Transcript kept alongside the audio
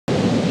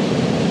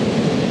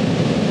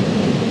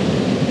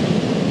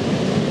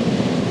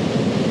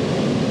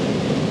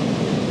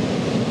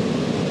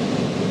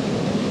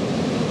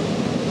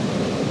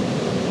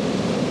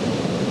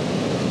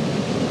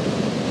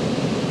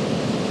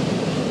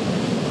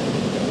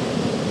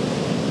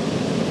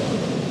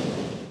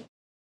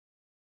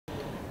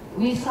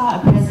We saw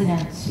a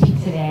president speak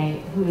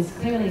today who is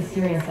clearly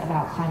serious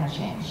about climate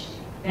change.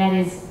 That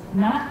is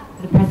not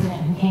the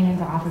president who came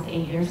into office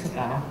 8 years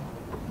ago,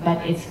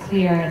 but it's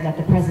clear that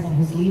the president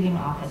who's leaving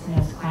office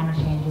knows climate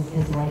change is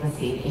his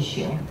legacy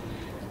issue.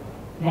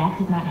 That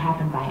did not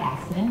happen by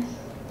accident.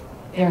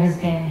 There has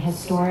been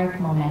historic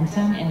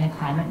momentum in the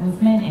climate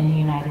movement in the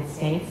United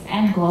States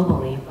and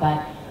globally,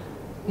 but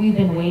we've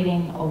been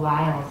waiting a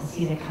while to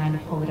see the kind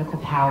of political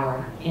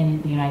power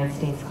in the United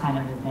States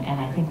climate movement, and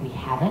I think we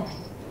have it.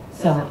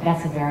 So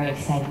that's a very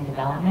exciting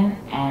development,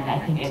 and I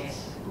think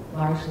it's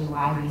largely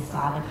why we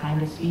saw the kind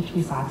of speech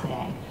we saw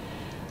today.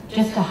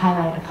 Just to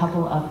highlight a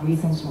couple of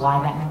reasons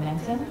why that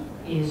momentum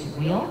is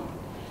real.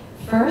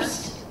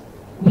 First,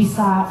 we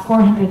saw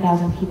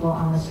 400,000 people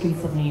on the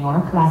streets of New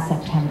York last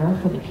September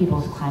for the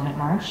People's Climate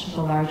March,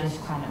 the largest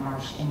climate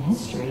march in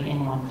history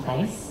in one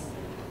place,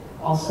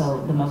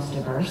 also the most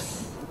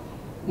diverse.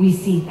 We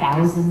see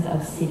thousands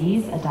of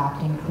cities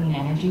adopting clean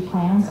energy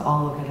plans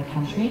all over the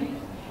country.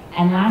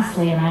 And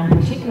lastly, and I'm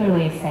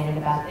particularly excited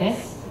about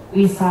this,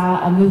 we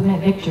saw a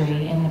movement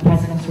victory in the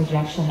president's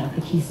rejection of the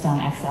Keystone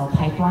XL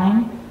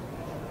pipeline.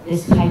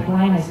 This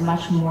pipeline is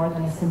much more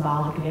than a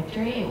symbolic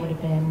victory. It would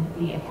have been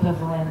the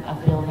equivalent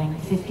of building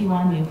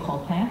 51 new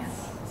coal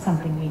plants,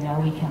 something we know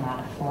we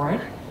cannot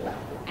afford.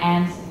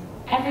 And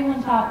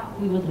everyone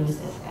thought we would lose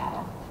this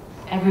battle.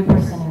 Every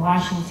person in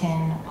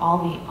Washington,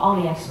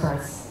 all the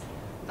experts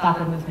thought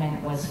the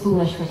movement was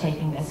foolish for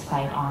taking this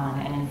fight on,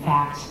 and in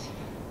fact,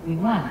 we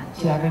won,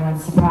 to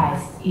everyone's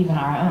surprise, even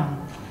our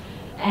own.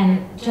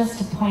 And just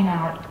to point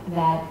out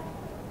that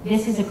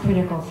this is a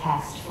critical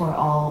test for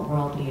all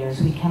world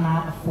leaders. We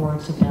cannot afford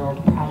to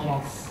build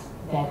projects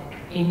that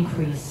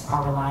increase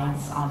our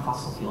reliance on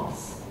fossil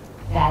fuels.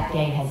 That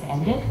day has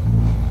ended.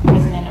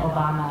 President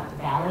Obama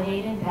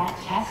validated that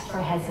test for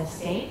heads of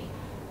state,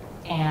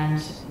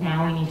 and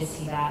now we need to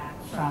see that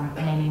from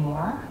many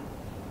more.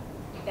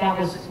 That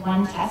was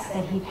one test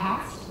that he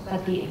passed,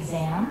 but the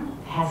exam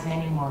has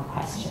many more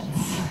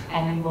questions,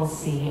 and we will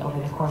see over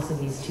the course of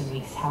these 2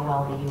 weeks how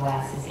well the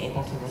U.S. is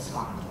able to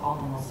respond.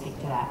 Alden will speak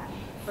to that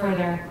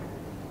further.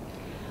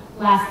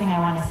 Last thing I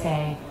want to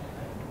say,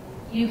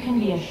 you can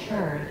be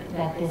assured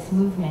that this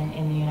movement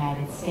in the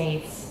United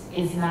States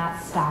is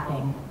not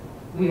stopping.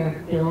 We are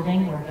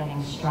building, we're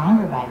getting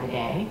stronger by the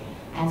day,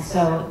 and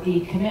so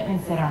the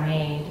commitments that are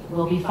made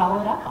will be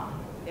followed up on.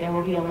 There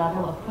will be a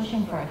level of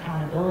pushing for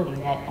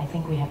accountability that I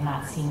think we have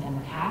not seen in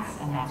the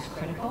past, and that's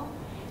critical.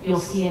 You'll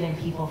see it in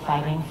people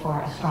fighting for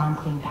a strong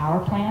clean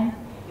power plan.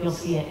 You'll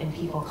see it in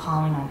people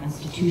calling on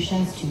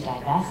institutions to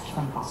divest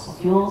from fossil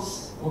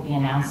fuels. We'll be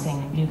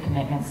announcing new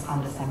commitments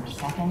on December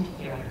 2nd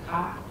here at the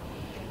COP.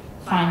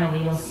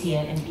 Finally, you'll see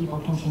it in people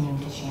continuing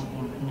to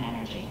champion clean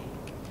energy.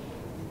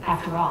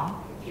 After all,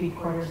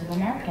 3/4 of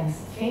Americans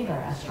favor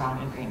a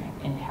strong agreement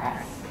in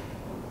Paris.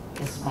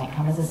 This might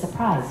come as a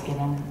surprise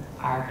given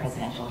our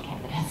presidential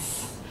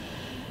candidates.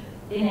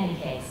 In any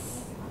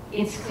case,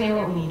 it's clear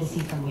what we need to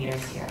see from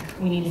leaders here.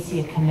 We need to see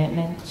a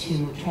commitment to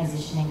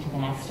transitioning to the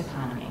next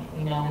economy.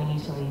 We know we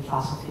need to leave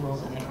fossil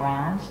fuels in the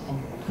ground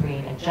and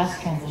create a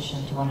just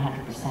transition to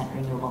 100%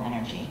 renewable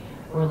energy.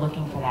 We're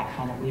looking for that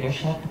kind of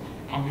leadership,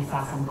 and we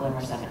saw some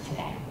glimmers of it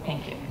today.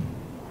 Thank you.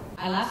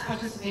 I last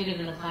participated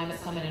in the climate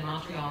summit in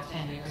Montreal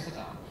 10 years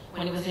ago,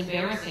 when it was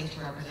embarrassing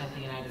to represent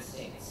the United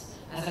States.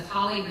 As a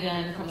colleague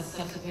then from a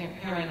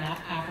sub-Saharan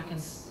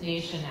African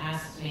nation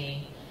asked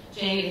me,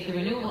 Jay, if the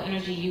renewable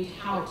energy you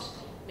tout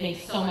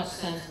makes so much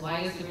sense, why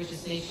is the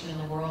richest nation in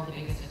the world, the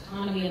biggest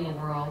economy in the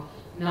world,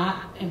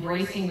 not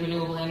embracing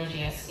renewable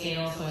energy at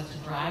scale so as to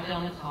drive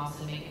down the cost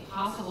and make it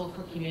possible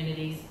for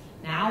communities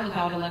now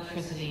without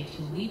electricity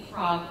to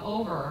leapfrog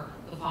over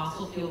the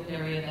fossil fuel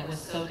period that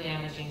was so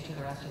damaging to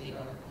the rest of the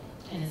earth,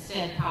 and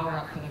instead power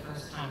up for the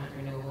first time with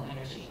renewable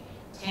energy.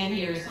 10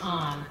 years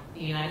on, the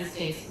United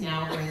States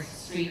now brings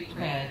street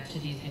cred to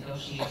these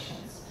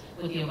negotiations,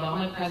 with the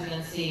Obama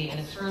presidency in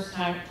its first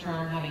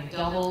term having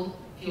doubled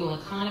fuel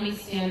economy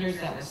standards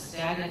that were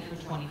stagnant for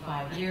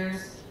 25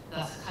 years,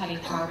 thus cutting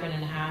carbon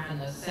in half in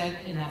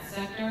that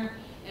sector,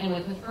 and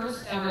with the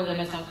first ever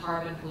limits on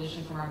carbon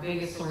pollution from our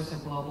biggest source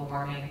of global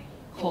warming,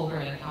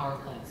 coal-burning power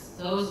plants.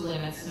 Those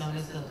limits, known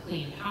as the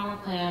Clean Power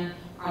Plan,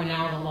 are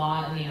now the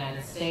law in the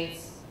United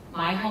States.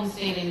 My home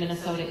state in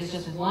Minnesota is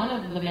just one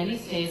of the many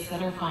states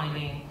that are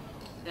finding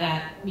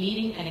that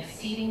meeting and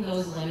exceeding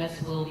those limits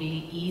will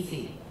be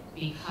easy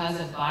because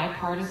of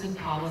bipartisan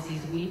policies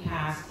we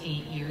passed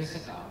 8 years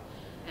ago,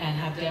 and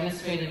have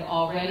demonstrated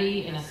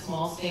already in a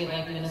small state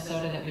like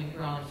Minnesota that we've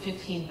grown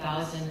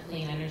 15,000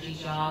 clean energy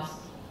jobs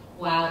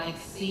while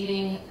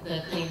exceeding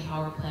the Clean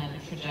Power Plan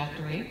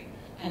trajectory,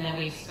 and that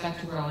we expect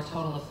to grow a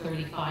total of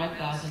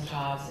 35,000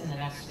 jobs in the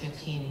next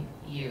 15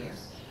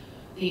 years.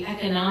 The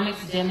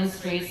economics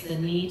demonstrates the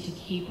need to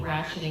keep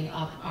ratcheting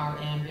up our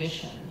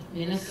ambition.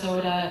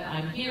 Minnesota,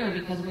 I'm here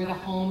because we're the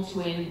home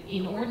to an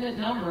inordinate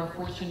number of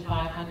Fortune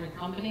 500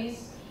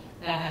 companies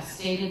that have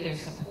stated their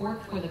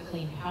support for the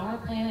Clean Power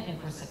Plan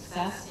and for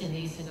success in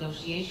these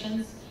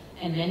negotiations,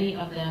 and many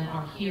of them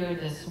are here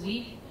this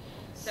week.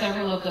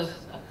 Several of those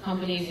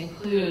companies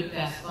include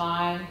Best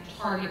Buy,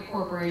 Target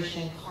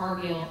Corporation,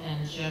 Cargill,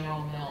 and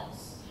General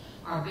Mills.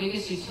 Our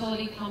biggest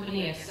utility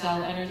company,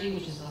 Xcel Energy,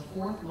 which is the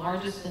 4th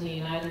largest in the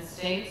United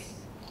States,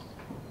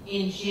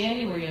 in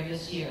January of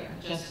this year,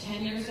 just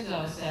 10 years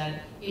ago,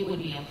 said it would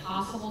be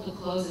impossible to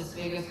close its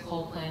biggest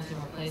coal plants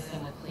and replace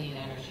them with clean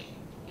energy.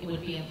 It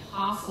would be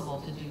impossible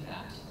to do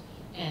that.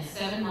 And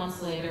 7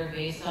 months later,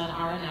 based on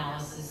our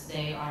analysis,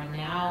 they are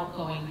now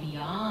going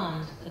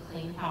beyond the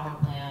Clean Power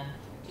Plan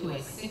to a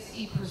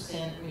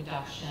 60%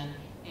 reduction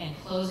and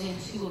closing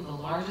 2 of the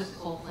largest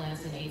coal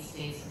plants in 8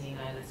 states in the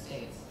United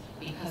States,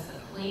 because the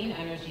clean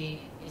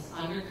energy is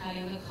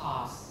undercutting the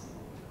cost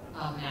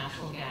of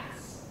natural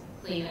gas.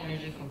 Clean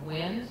energy from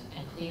wind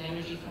and clean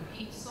energy from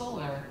peak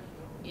solar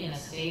in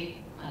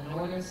a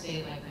northern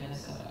state like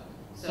Minnesota.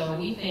 So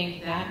we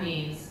think that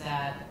means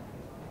that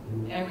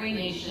every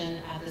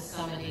nation at the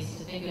summit needs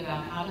to think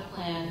about how to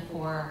plan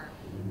for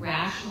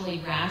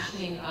rationally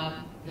rationing up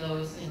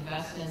those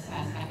investments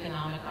as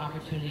economic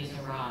opportunities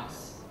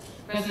arise.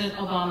 President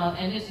Obama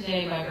ended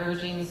today by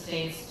urging the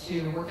states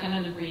to work on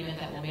an agreement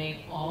that will make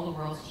all the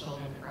world's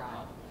children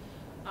proud.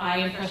 I,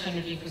 in Fresh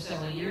Energy for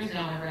several years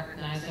now, have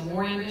recognized a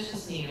more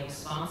ambitious need, a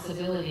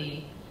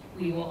responsibility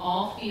we will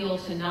all feel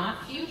to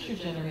not future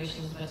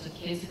generations, but to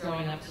kids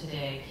growing up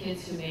today,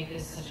 kids who make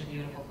this such a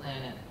beautiful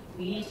planet.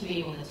 We need to be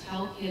able to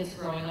tell kids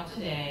growing up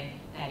today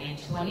that in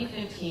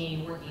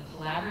 2015, working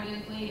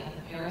collaboratively at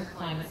the Paris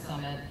Climate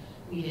Summit,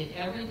 we did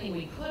everything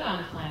we could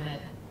on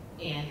climate,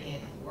 and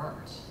it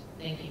worked.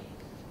 Thank you.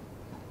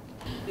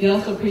 We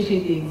also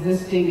appreciate the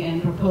existing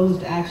and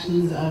proposed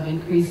actions of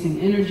increasing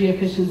energy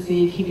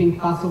efficiency, keeping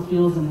fossil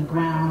fuels in the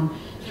ground,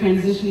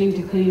 transitioning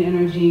to clean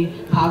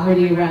energy,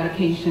 poverty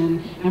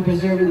eradication, and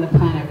preserving the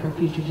planet for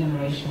future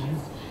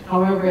generations.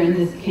 However, in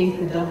this case,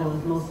 the devil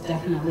is most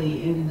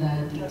definitely in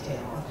the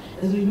details.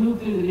 As we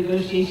move through the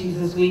negotiations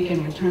this week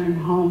and return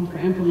home for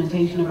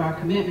implementation of our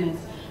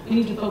commitments, we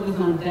need to focus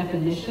on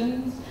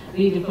definitions,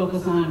 we need to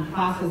focus on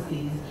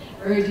processes,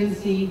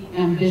 urgency,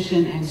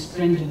 ambition, and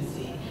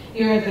stringency.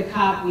 Here at the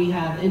COP, we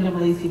have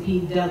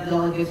NAACP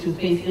delegates who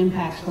face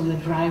impacts from the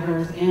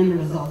drivers and the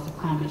results of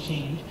climate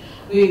change.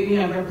 We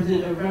have a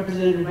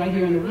representative right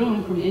here in the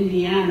room from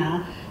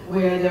Indiana,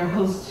 where they're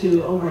host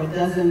to over a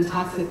dozen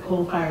toxic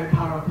coal-fired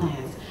power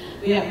plants.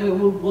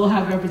 We'll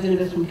have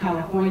representatives from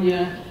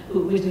California,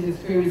 which is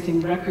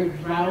experiencing record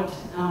drought,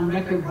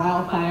 record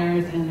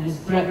wildfires, and is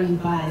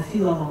threatened by sea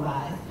level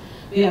rise.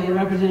 We have a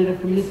representative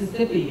from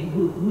Mississippi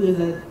who is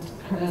a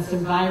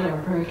survivor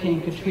of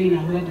Hurricane Katrina,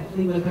 who had to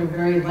flee with her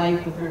very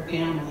life with her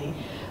family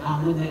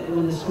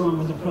when the storm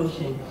was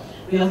approaching.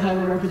 We also have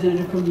a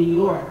representative from New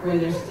York, where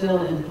they're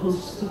still in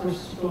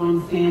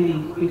post-Superstorm Sandy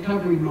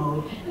recovery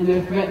mode, and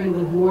they're threatened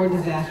with more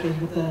disasters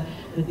with the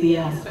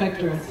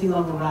specter of sea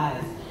level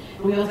rise.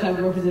 We also have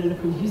a representative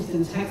from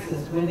Houston,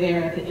 Texas, where they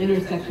are at the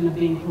intersection of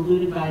being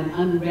polluted by an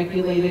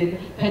unregulated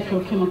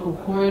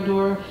petrochemical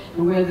corridor,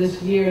 and where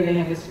this year they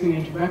have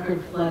experienced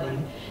record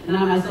flooding. And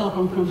I myself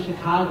am from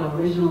Chicago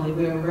originally,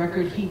 where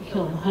record heat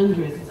killed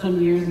hundreds some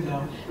years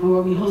ago, and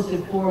where we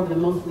hosted 4 of the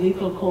most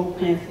lethal coal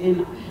plants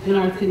in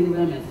our city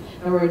limits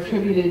that were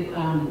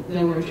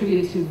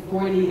attributed to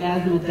 40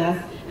 asthma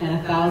deaths and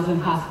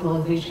 1,000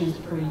 hospitalizations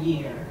per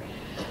year.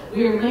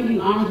 We are linking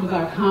arms with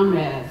our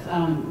comrades,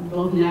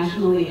 both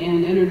nationally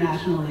and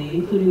internationally,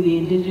 including the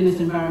Indigenous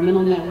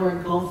Environmental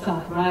Network, Gulf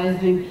South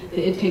Rising,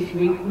 the It Takes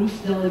Roots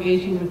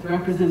delegation, which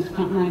represents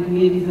frontline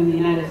communities in the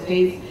United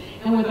States,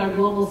 and with our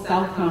Global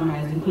South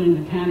comrades,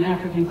 including the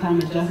Pan-African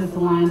Climate Justice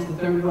Alliance, the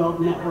Third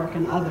World Network,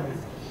 and others.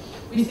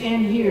 We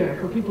stand here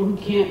for people who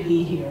can't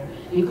be here,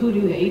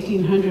 including the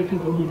 1,800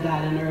 people who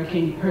died in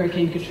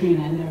Hurricane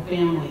Katrina and their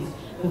families,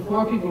 the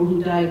 4 people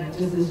who died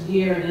just this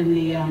year in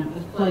the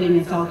flooding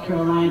in South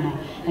Carolina,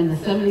 and the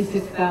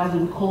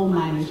 76,000 coal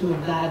miners who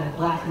have died of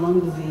black lung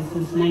disease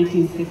since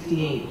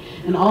 1968,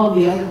 and all of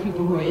the other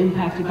people who are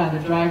impacted by the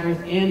drivers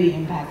and the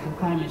impacts of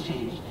climate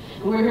change.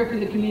 And we're here for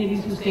the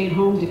communities who stayed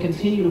home to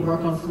continue to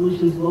work on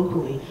solutions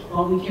locally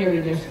while we carry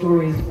their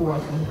stories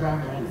forth with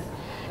reverence.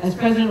 As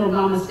President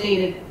Obama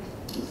stated,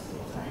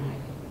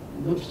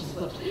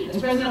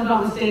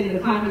 the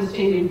climate is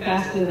changing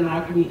faster than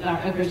our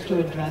efforts to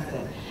address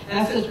it.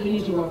 As such, we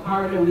need to work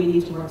harder and we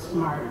need to work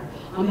smarter.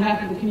 On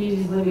behalf of the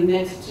communities living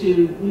next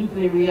to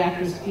nuclear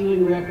reactors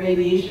spewing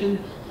radiation,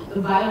 the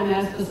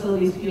biomass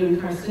facilities spewing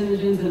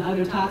carcinogens and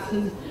other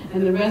toxins,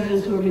 and the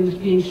residents who are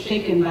being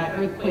shaken by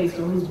earthquakes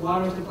or whose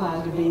water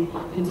supplies are being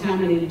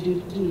contaminated due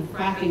to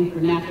fracking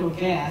for natural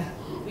gas,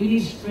 we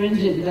need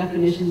stringent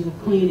definitions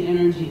of clean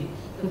energy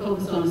to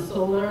focus on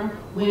solar,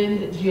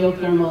 wind,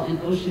 geothermal, and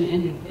ocean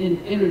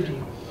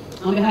energy.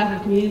 On behalf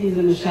of communities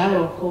in the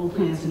shadow of coal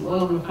plants and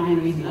oil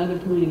refineries and other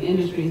polluting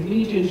industries, we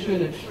need to ensure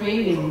that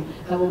trading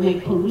that will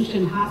make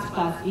pollution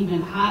hotspots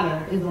even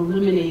hotter is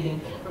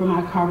eliminated from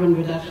our carbon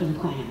reduction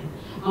plan.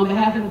 On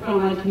behalf of the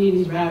frontline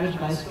communities ravaged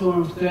by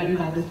storms, threatened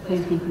by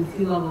displacement from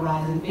sea level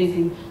rise, and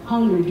facing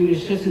hunger due to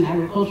shifts in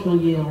agricultural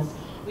yields,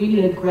 We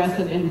need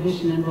aggressive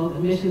ambition in both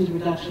emissions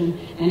reduction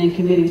and in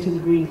committing to the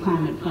Green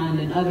Climate Fund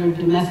and other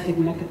domestic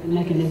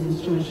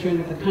mechanisms to ensure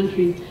that the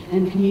countries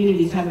and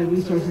communities have the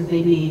resources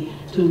they need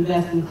to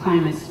invest in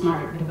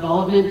climate-smart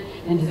development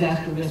and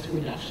disaster risk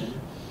reduction.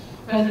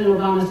 President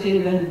Obama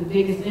stated that the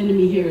biggest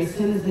enemy here is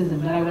cynicism,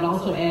 but I would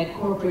also add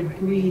corporate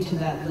greed to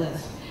that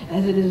list,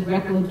 as it is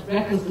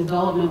reckless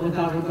development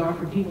without regard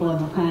for people and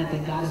the planet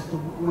that got us to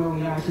where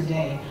we are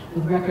today,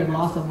 with record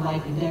loss of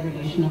life and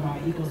degradation of our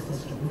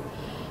ecosystem.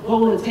 What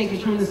will it take to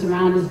turn this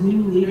around is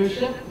new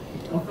leadership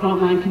of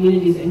frontline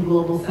communities and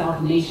global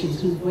South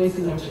nations whose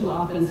voices are too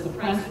often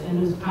suppressed and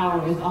whose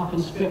power is often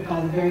stripped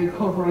by the very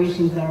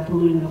corporations that are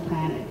polluting the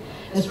planet.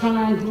 As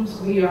frontline groups,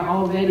 we are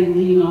already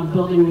leading on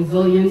building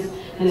resilience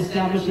and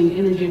establishing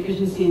energy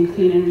efficiency and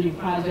clean energy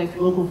projects,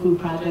 local food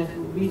projects,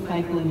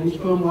 recycling and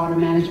stormwater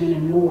management,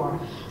 and more.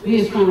 We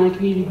as frontline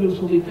community groups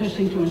will be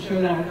pushing to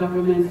ensure that our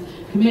governments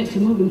commit to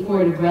moving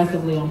forward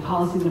aggressively on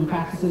policies and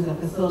practices that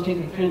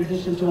facilitate the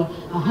transition to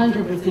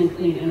 100%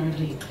 clean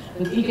energy,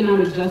 with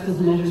economic justice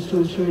measures to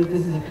ensure that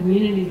this is a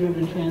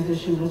community-driven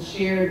transition with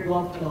shared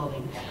wealth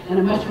building, and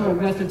a much more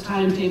aggressive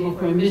timetable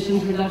for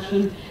emissions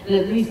reduction, and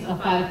at least a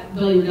 $5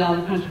 billion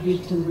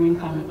contribution to the Green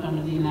Climate Fund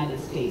of the United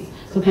States.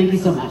 So thank you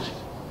so much.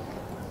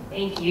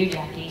 Thank you,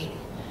 Jackie.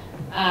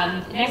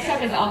 Next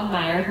up is Alden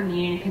Meyer from the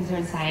Union of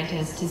Concerned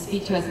Scientists to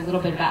speak to us a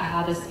little bit about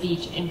how this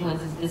speech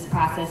influences this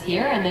process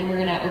here, and then we're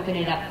going to open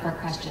it up for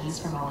questions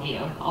from all of you.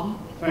 Alden?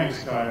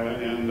 Thanks, Kaya.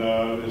 And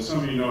as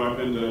some of you know, I've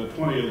been to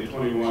 20 of the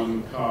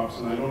 21 COPs,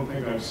 and I don't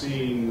think I've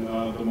seen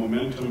the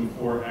momentum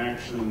for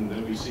action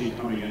that we see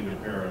coming into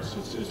Paris.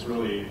 It's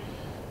really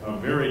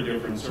very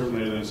different,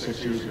 certainly, than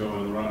 6 years ago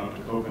in the run-up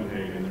to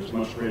Copenhagen. There's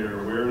much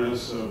greater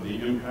awareness of the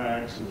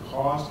impacts and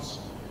costs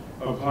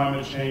of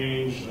climate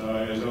change.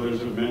 As others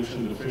have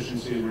mentioned,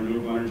 efficiency and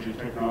renewable energy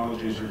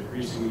technologies are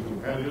increasingly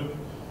competitive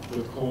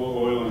with coal,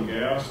 oil, and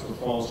gas. The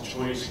false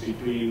choice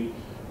between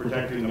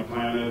protecting the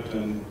planet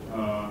and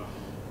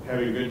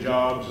having good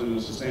jobs and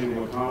a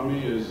sustainable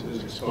economy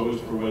is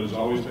exposed for what has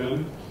always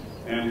been.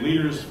 And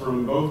leaders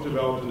from both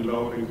developed and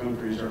developing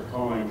countries are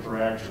calling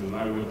for action. And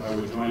I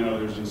would join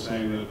others in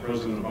saying that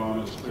President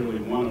Obama is clearly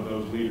one of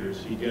those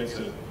leaders. He gets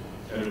it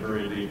at a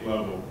very deep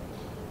level.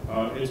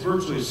 It's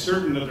virtually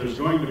certain that there's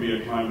going to be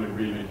a climate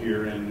agreement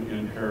here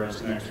in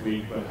Paris next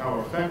week, but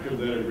how effective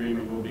that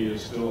agreement will be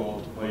is still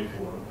all to play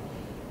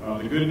for.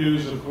 The good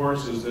news, of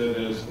course, is that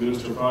as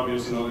Minister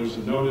Fabius and others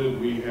have noted,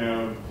 we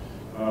have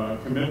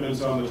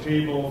commitments on the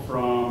table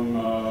from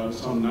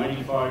some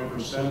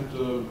 95%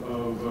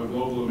 of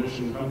global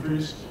emission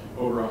countries.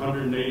 Over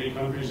 180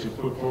 countries have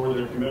put forward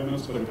their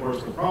commitments, but of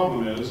course the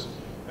problem is,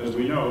 as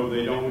we know,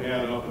 they don't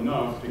add up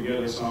enough to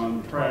get us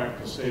on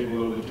track to stay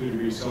below the 2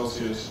 degrees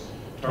Celsius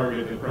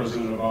target that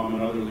President Obama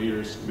and other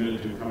leaders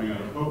committed to coming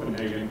out of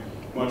Copenhagen,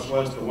 much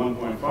less the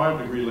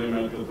 1.5 degree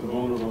limit that the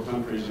vulnerable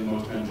countries and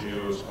most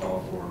NGOs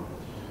call for.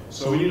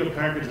 So we need a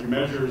package of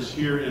measures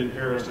here in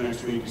Paris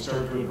next week to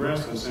start to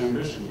address this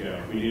ambition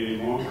gap. We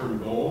need a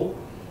long-term goal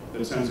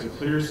that sends a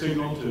clear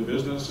signal to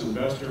business,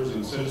 investors,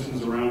 and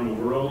citizens around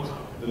the world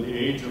that the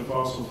age of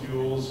fossil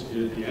fuels,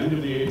 the end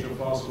of the age of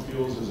fossil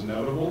fuels is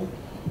inevitable,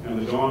 and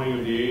the dawning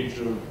of the age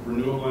of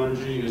renewable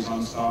energy is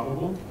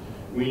unstoppable.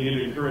 We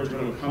need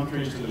encouragement of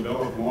countries to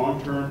develop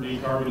long-term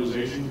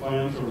decarbonization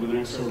plans over the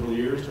next several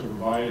years to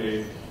provide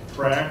a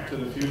track to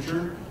the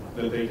future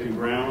that they can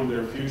ground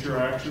their future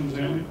actions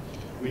in.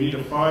 We need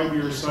a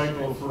 5-year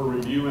cycle for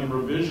review and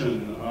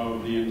revision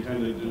of the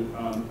intended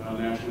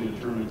nationally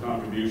determined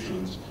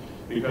contributions.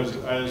 Because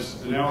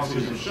as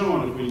analyses have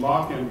shown, if we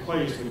lock in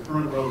place the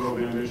current level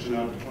of ambition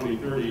out to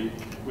 2030,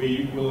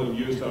 we will have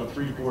used up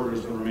 3/4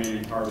 of the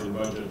remaining carbon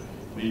budget.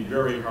 It'll be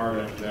very hard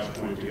after that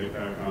point to get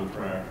back on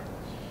track.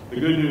 The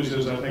good news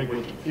is I think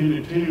with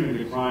continuing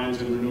declines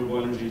in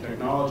renewable energy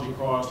technology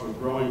costs, with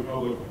growing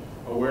public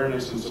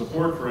awareness and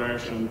support for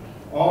action,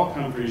 all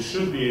countries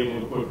should be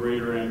able to put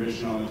greater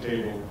ambition on the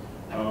table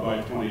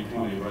by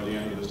 2020, by the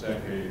end of this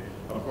decade.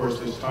 Of course,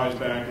 this ties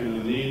back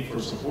into the need for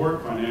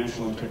support,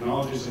 financial and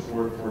technology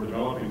support for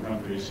developing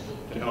countries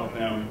to help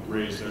them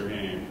raise their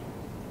game.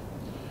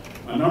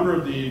 A number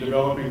of the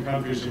developing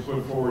countries have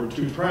put forward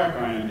 2-track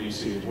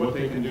INDCs, what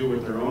they can do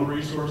with their own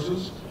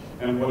resources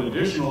and what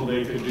additional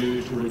they could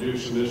do to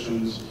reduce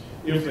emissions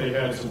if they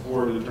had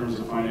support in terms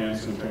of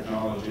finance and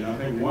technology. And I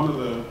think one of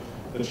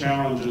the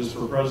challenges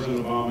for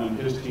President Obama and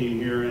his team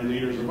here and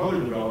leaders of other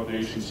developed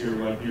nations here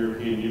like the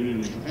European Union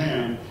and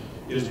Japan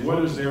is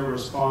what is their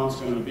response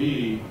going to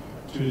be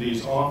to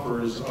these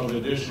offers of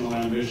additional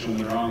ambition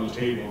that are on the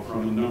table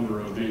from a number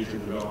of major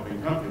developing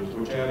countries,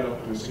 which add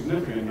up to a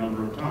significant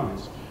number of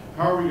tons.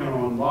 How are we going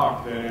to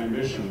unlock that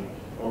ambition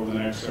over the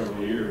next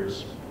several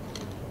years?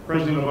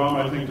 President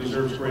Obama, I think,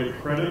 deserves great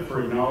credit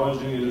for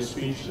acknowledging in his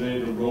speech today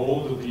the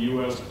role that the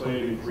U.S.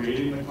 played in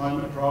creating the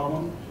climate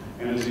problem,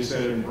 and as he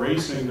said,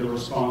 embracing the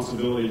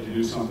responsibility to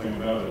do something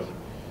about it.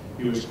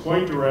 He was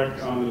quite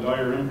direct on the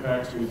dire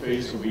impacts we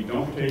face if we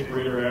don't take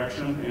greater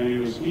action, and he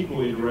was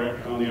equally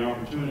direct on the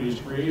opportunities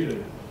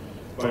created.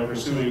 by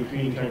pursuing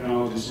clean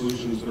technology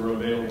solutions that are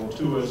available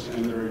to us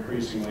and that are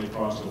increasingly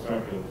cost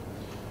effective.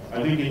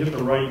 I think he hit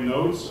the right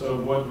notes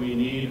of what we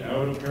need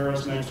out of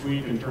Paris next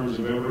week in terms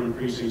of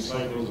ever-increasing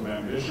cycles of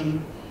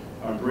ambition,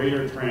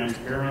 greater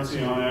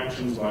transparency on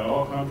actions by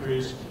all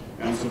countries,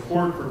 and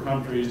support for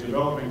countries,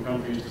 developing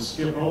countries, to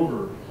skip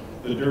over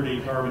the dirty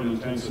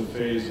carbon-intensive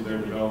phase of their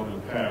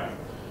development path.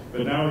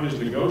 But now his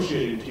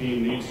negotiating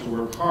team needs to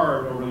work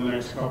hard over the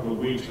next couple of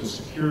weeks to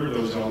secure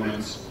those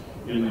elements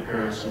in the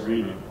Paris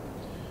Agreement.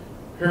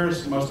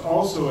 Paris must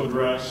also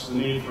address the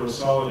need for a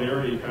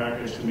solidarity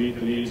package to meet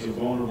the needs of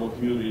vulnerable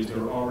communities that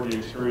are already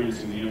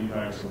experiencing the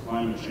impacts of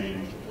climate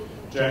change.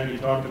 Jackie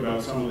talked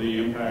about some of the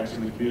impacts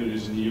in the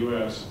communities in the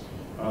U.S.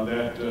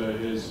 That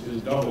is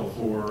double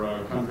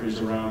for countries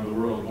around the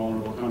world,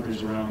 vulnerable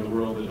countries around the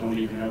world that don't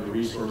even have the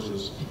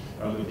resources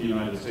that the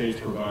United States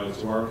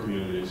provides to our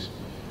communities.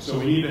 So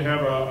we need to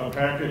have a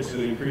package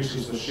that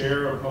increases the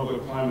share of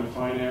public climate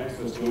finance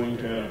that's going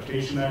to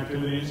adaptation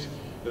activities,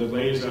 that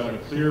lays out a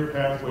clear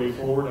pathway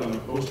forward on the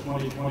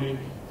post-2020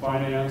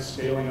 finance,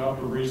 scaling up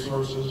of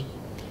resources,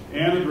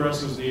 and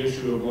addresses the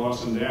issue of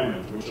loss and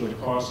damage, which are the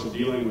costs of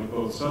dealing with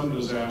both sudden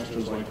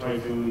disasters like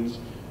typhoons,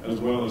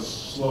 as well as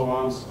slow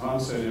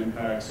onset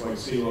impacts like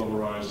sea level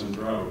rise and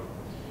drought.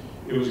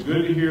 It was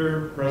good to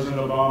hear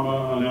President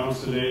Obama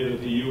announce today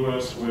that the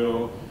U.S.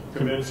 will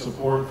commit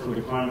support for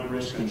the Climate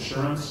Risk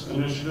Insurance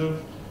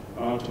Initiative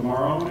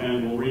tomorrow,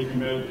 and will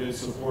recommit its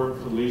support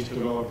for the Least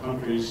Developed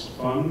Countries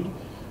Fund.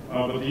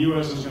 But the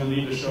U.S. is going to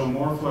need to show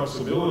more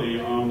flexibility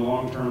on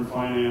long-term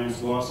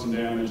finance, loss and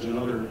damage, and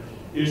other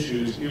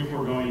issues if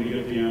we're going to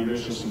get the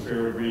ambitious and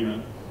fair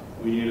agreement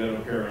we need out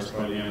of Paris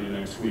by the end of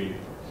next week.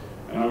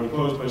 And I would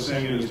close by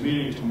saying in his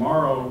meeting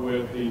tomorrow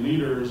with the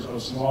leaders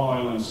of small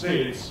island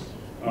states,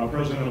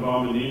 President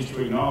Obama needs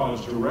to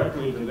acknowledge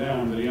directly to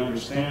them that he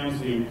understands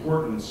the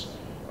importance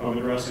of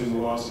addressing the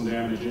loss and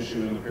damage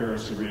issue in the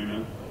Paris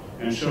Agreement,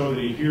 and show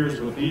that he hears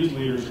what these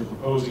leaders are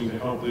proposing to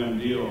help them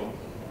deal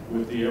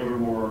with the ever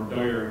more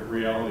dire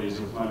realities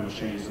of climate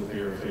change that they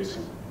are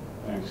facing.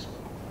 Thanks.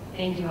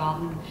 Thank you,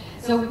 Alton.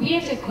 So we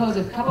have to close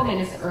a couple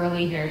minutes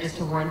early here just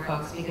to warn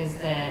folks, because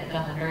the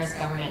Honduras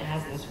government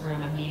has this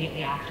room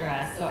immediately after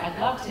us. So I'd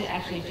love to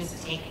actually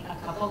just take a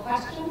couple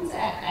questions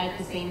at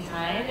the same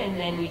time, and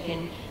then we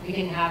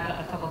can have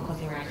a couple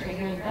closing remarks right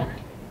here in front.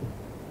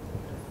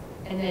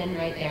 And then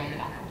right there in the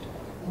back.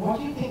 What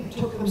do you think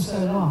took them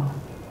so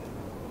long?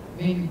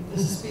 I mean,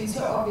 this has been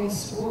so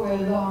obvious all the way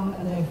along,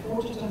 and they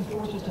fought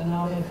it, and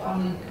now they're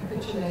finally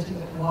capitulating.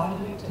 But why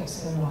did it take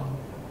so long?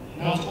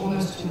 Now it's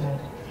almost too late.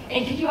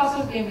 And could you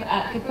also give,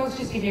 could folks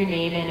just give your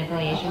name and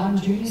affiliation? I'm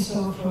Judy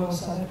Stoll for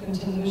South African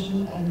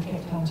Television and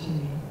Cape Town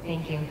TV.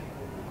 Thank you.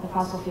 The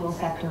fossil fuel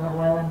sector,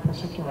 oil in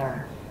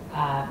particular,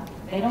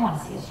 they don't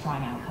want to see a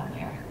strong outcome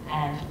here.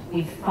 And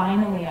we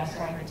finally are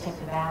starting to tip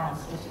the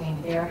balance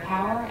between their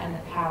power and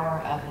the power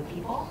of the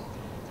people.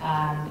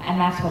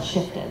 And that's what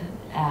shifted.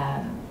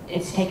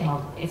 It's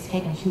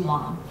taken too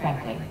long,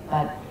 frankly,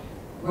 but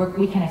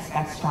we can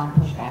expect strong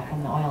pushback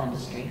from the oil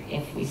industry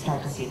if we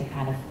start to see the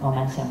kind of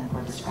momentum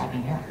we're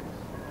describing here.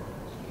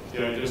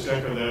 Yeah, I just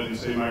echo that and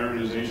say my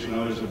organization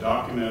and others have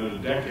documented a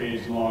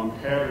decades-long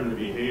pattern of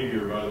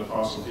behavior by the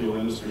fossil fuel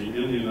industry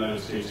in the United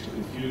States to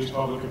confuse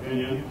public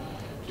opinion,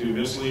 to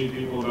mislead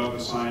people about the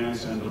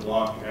science, and to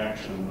block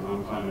action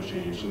on climate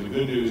change. And the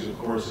good news, of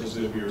course, is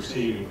that we are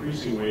seeing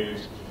increasing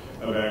waves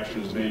of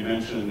action, as May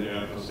mentioned,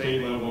 at the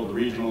state level, the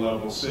regional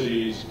level,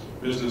 cities,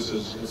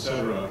 businesses,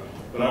 etc.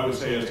 But I would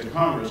say as to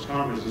Congress,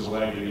 Congress is a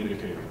lagging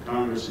indicator.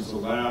 Congress is the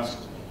last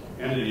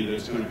entity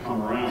that's going to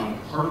come around,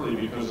 partly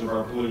because of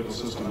our political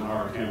system and how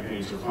our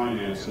campaigns are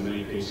financed, in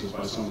many cases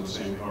by some of the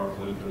same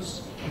powerful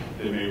interests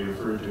they may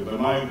refer to. But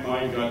my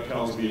gut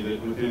tells me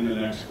that within the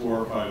next 4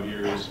 or 5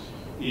 years,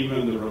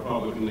 even the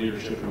Republican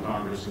leadership in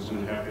Congress is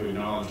going to have to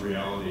acknowledge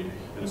reality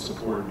and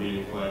support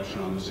meaningful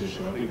action on this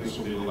issue. I think this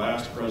will be the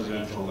last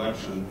presidential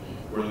election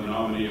where the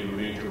nominee of a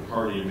major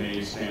party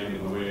may stand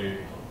in the way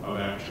of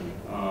action.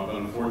 But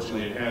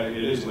unfortunately,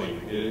 it is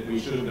late. We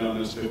should have done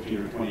this 15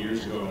 or 20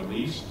 years ago at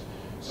least.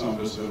 Some of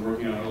us have been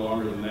working on it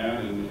longer than that,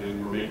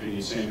 and we're making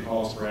these same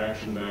calls for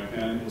action back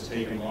then. It's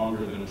taken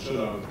longer than it should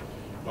have,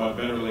 but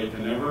better late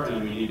than never,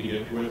 and we need to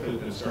get with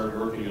it and start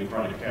working and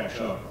try to catch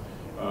up.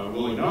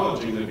 While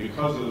acknowledging that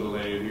because of the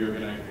delay, we are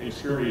going to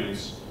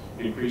experience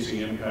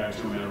increasing impacts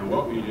no matter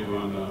what we do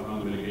on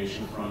the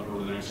mitigation front over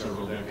the next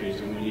several decades,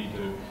 and we need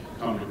to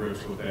come to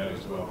grips with that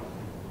as well.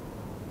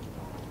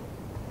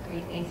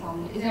 Great, thanks,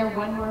 Alton. Is there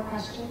one more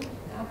question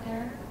out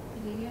there?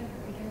 Media,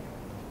 right here.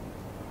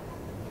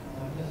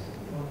 Yes,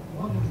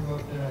 one of you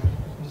out there, I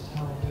think Ms.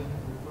 Hamilton,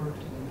 referred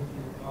to the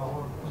nuclear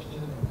power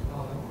question and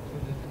how that would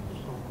fit into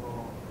this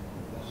overall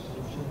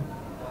solution.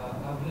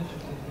 I'm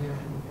interested to hear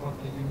what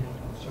the Union of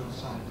Concerned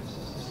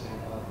Scientists has to say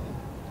about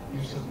the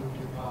use of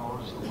nuclear power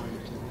as a way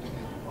to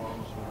mitigate the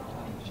problems of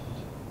climate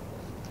change.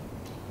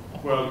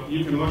 Well,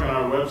 you can look on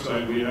our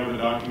website. We have a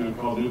document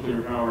called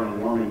Nuclear Power in a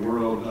Warming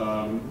World.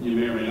 You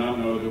may or may not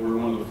know that we're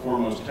one of the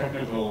foremost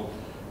technical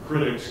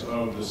critics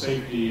of the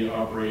safety,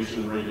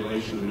 operation, and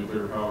regulation of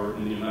nuclear power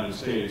in the United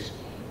States,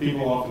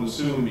 people often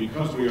assume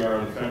because we are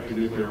an effective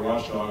nuclear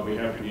watchdog, we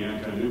have to be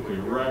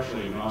anti-nuclear. We're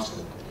actually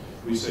agnostic.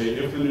 We say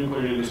if the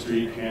nuclear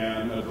industry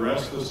can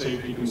address the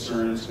safety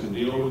concerns, can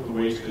deal with the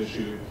waste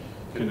issue,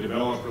 can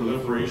develop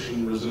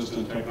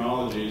proliferation-resistant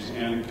technologies,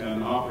 and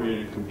can operate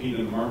and compete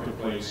in the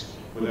marketplace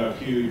without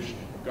huge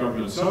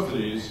government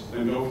subsidies,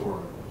 then go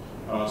for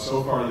it.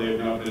 So far, they have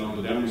not been able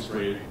to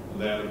demonstrate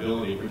that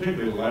ability,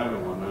 particularly the latter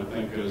one. I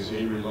think, as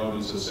Avery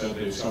Lovins has said,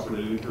 they've suffered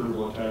an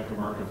incurable attack of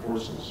market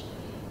forces.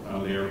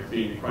 They are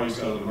being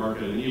priced out of the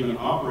market, and even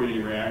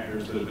operating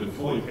reactors that have been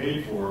fully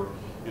paid for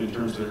in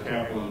terms of their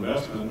capital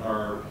investment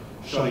are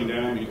shutting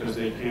down because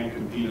they can't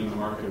compete in the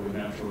market with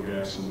natural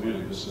gas and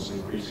wind. This is an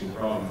increasing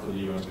problem for the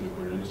U.S.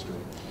 nuclear industry.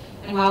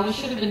 And while we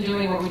should have been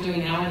doing what we're doing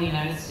now in the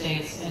United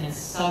States and a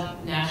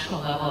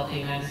sub-national level of the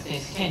United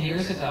States 10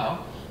 years ago,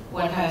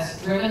 what has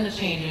driven the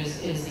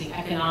changes is the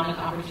economic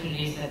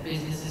opportunities that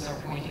businesses are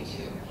pointing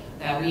to.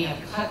 That we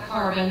have cut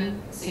carbon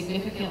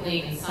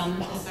significantly in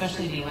some,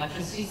 especially the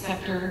electricity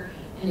sector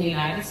in the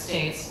United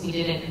States. We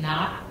did it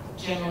not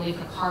generally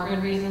for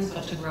carbon reasons,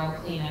 but to grow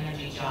clean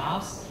energy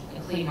jobs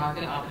and clean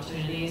market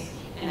opportunities.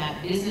 And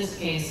that business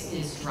case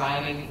is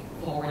driving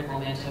forward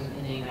momentum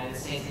in the United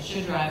States. It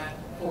should drive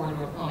forward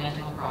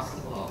momentum across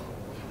the globe.